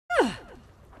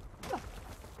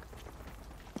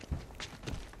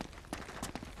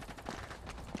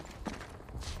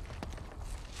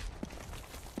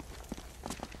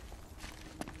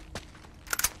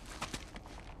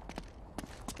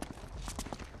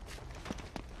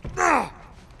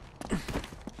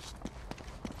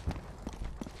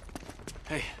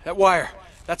Hey, that wire.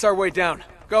 That's our way down.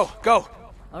 Go, go!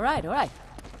 All right, all right.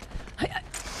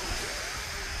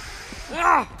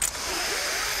 Ah!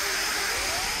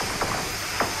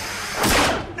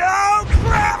 No,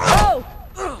 crap! Oh!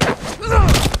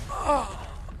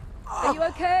 Are you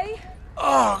okay?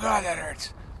 Oh, God, that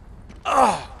hurts.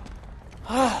 Oh.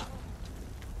 Oh.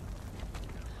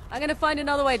 I'm gonna find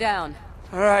another way down.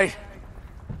 All right.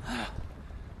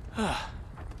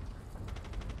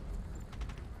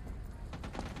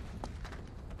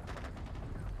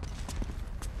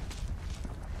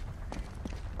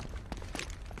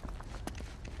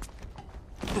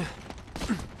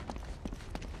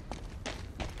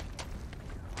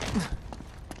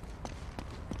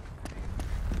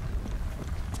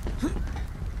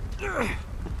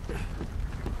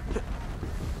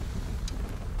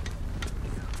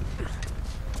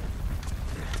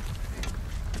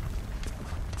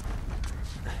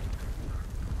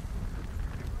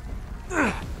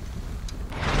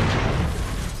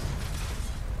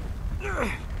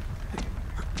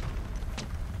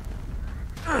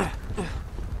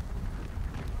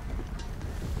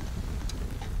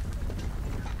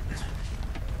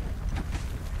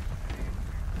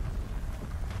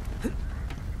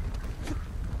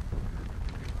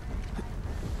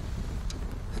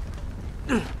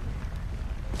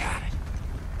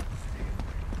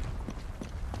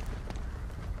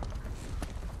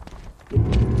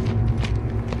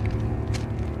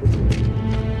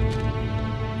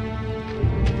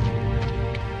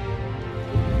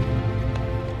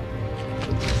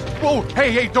 Whoa!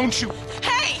 Hey, don't shoot!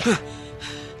 Hey!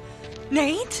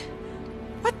 Nate?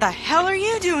 What the hell are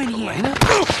you doing here?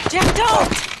 Jeff,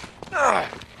 don't!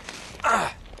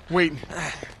 Wait,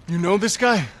 you know this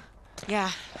guy? Yeah.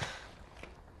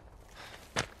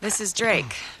 This is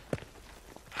Drake.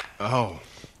 Oh.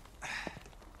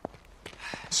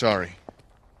 Sorry.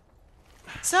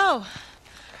 So,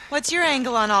 what's your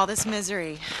angle on all this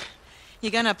misery?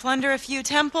 You gonna plunder a few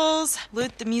temples,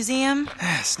 loot the museum?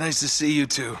 It's nice to see you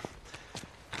two.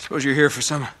 Suppose you're here for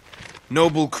some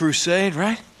noble crusade,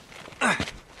 right?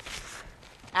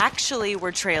 Actually,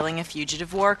 we're trailing a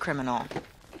fugitive war criminal.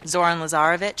 Zoran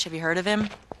Lazarevic, have you heard of him?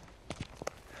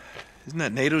 Isn't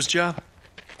that NATO's job?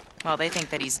 Well, they think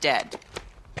that he's dead.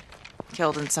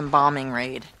 Killed in some bombing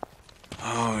raid.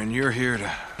 Oh, and you're here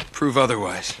to prove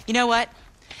otherwise. You know what?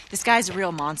 This guy's a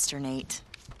real monster, Nate.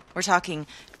 We're talking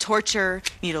torture,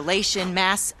 mutilation,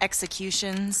 mass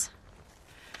executions.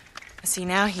 See,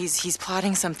 now he's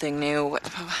plotting something new.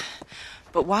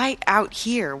 But why out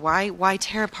here? Why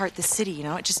tear apart the city, you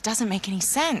know? It just doesn't make any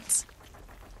sense.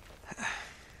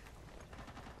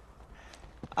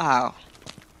 Oh.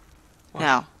 What?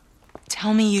 No.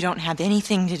 Tell me you don't have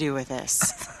anything to do with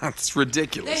this. That's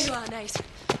ridiculous. There you are, Nate.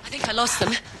 I think I lost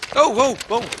them. Oh,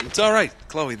 whoa. It's all right,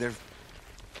 Chloe. They're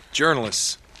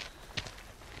journalists.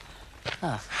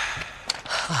 Oh.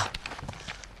 Well,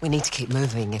 we need to keep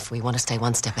moving if we want to stay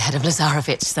one step ahead of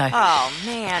Lazarevic, so... Oh,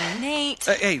 man, Nate.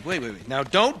 Hey, wait. Now,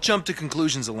 don't jump to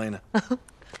conclusions, Elena.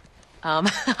 I'm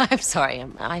sorry.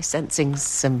 Am I sensing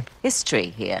some history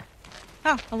here?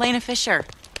 Oh, Elena Fisher.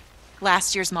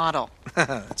 Last year's model.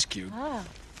 That's cute. Oh.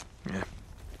 Yeah.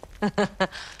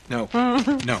 No.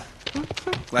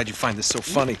 Glad you find this so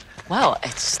funny. Well,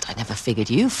 it's just I never figured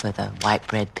you for the white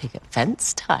bread picket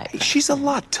fence type. She's a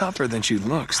lot tougher than she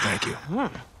looks, thank you.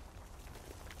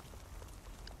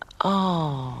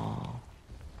 Oh.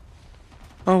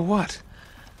 Oh, what?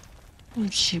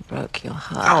 She broke your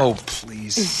heart. Oh,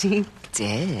 please. She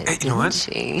did, Hey, you know what?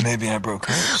 she? Maybe I broke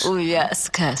hers. Oh, yes,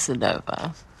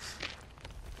 Casanova.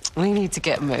 We need to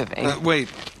get moving. Wait.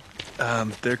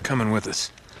 They're coming with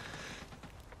us.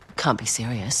 Can't be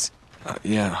serious.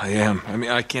 Yeah, I am. I mean,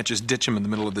 I can't just ditch them in the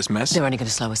middle of this mess. They're only going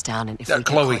to slow us down, and if we get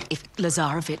Chloe. caught, if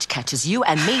Lazarevic catches you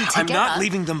and me together... I'm not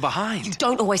leaving them behind. You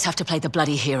don't always have to play the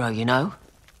bloody hero, you know?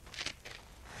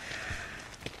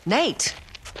 Nate!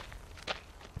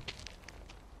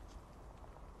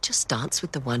 Just dance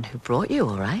with the one who brought you,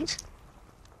 all right?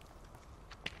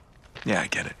 Yeah, I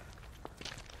get it.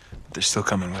 But they're still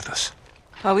coming with us.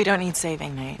 Well, we don't need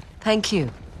saving, Nate. Thank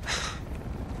you.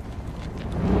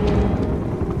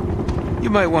 You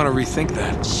might want to rethink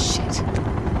that. Shit.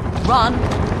 Run!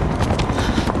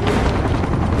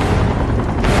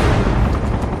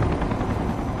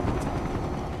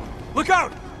 Look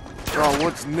out! Oh,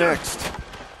 what's next?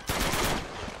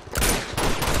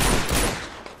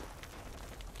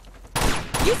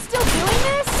 You still doing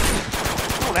this?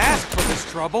 Don't ask for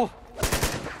this trouble.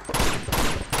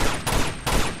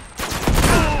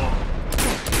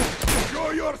 Show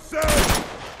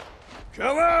yourself!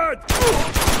 Come on!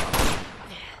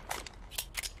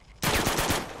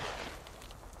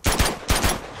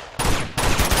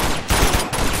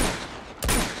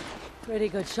 Pretty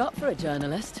good shot for a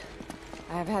journalist.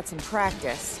 I've had some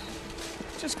practice.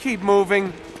 Just keep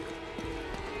moving.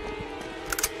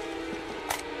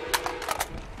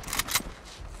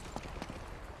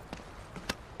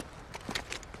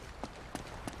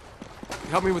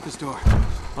 Help me with this door.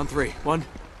 On three. 1,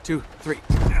 2, 3.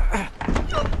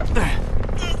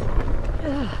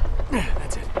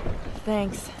 That's it.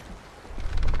 Thanks.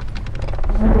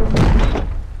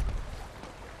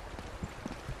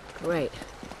 Great.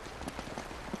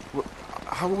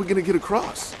 How are we gonna get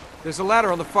across? There's a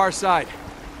ladder on the far side.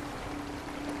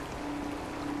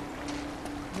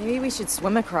 Maybe we should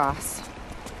swim across.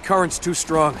 Current's too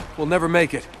strong. We'll never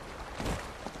make it.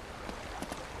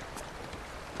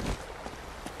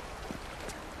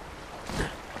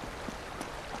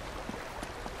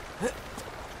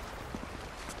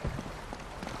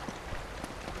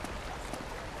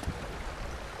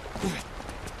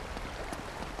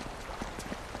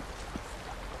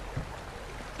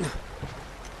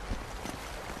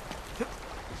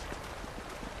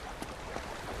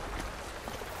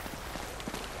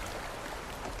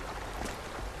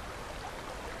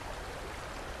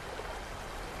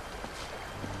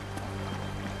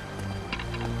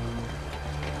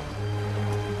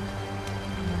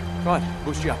 Come on,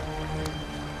 boost you up.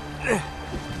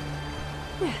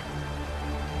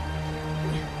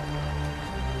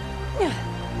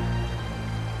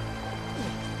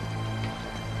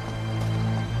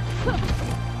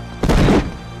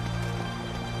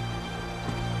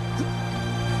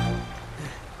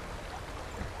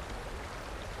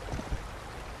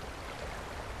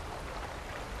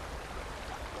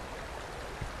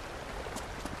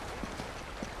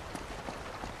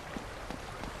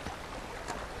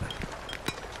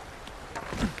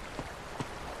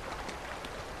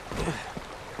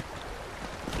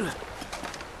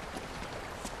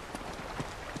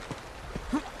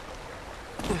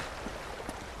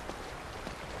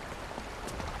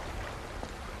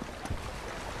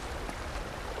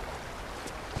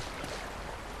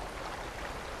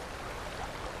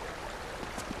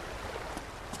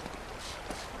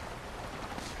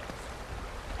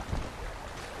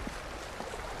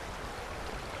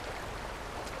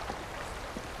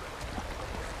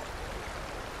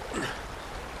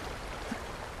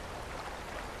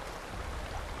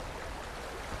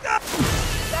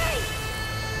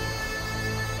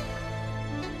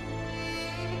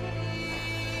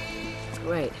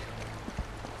 Great.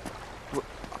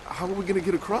 How are we gonna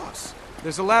get across?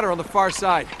 There's a ladder on the far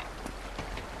side.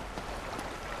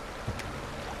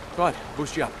 Come on,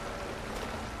 boost you up.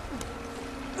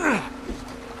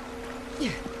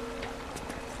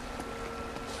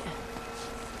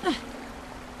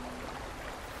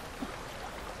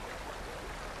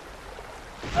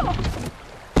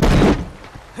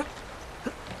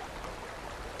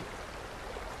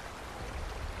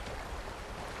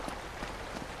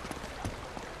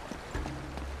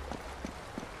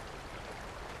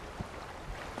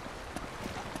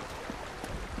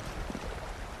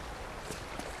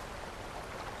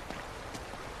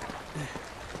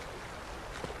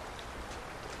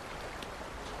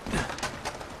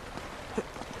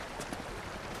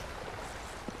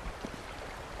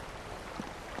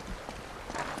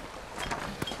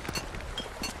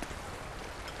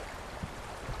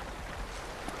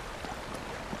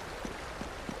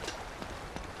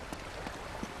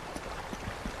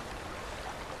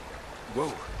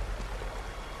 Whoa.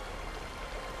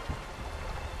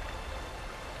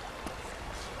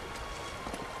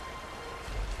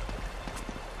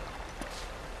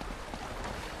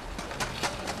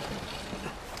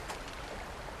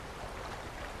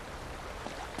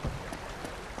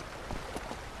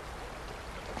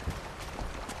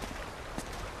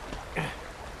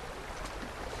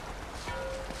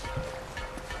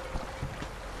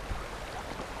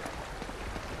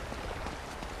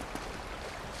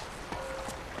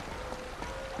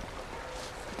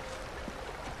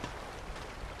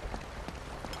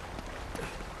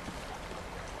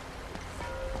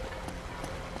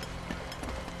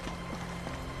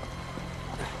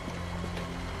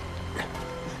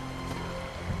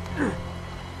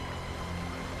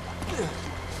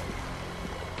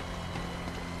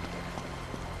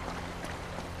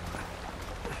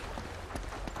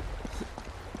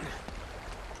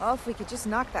 Well, if we could just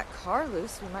knock that car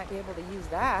loose, we might be able to use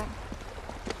that.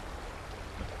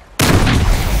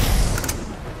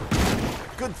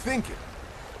 Good thinking.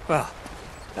 Well,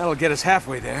 that'll get us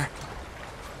halfway there.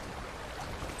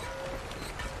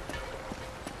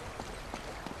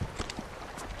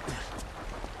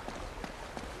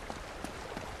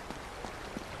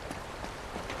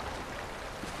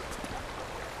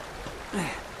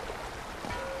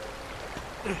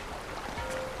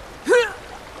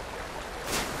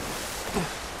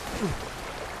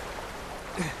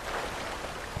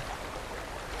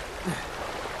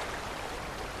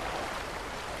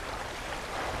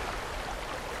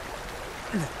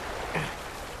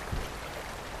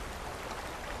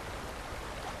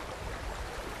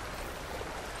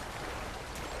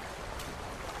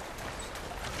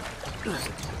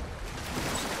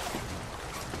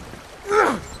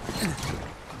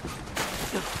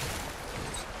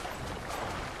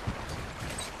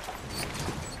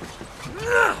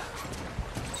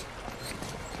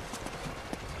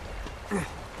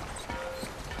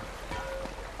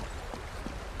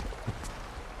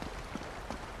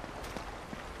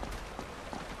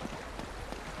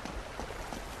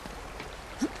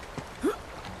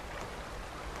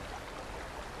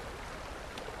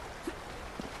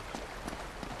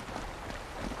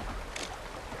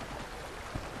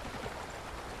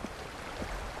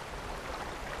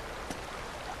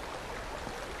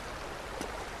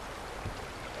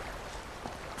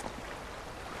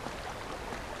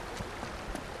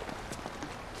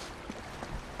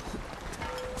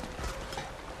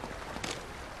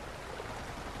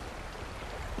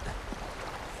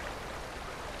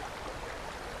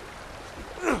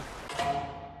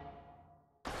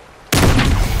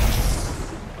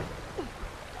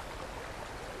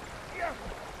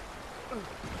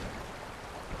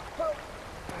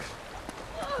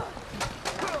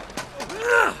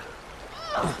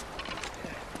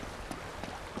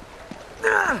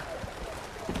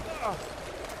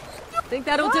 Think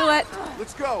that'll do it.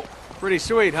 Let's go. Pretty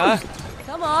sweet, huh?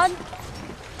 Come on.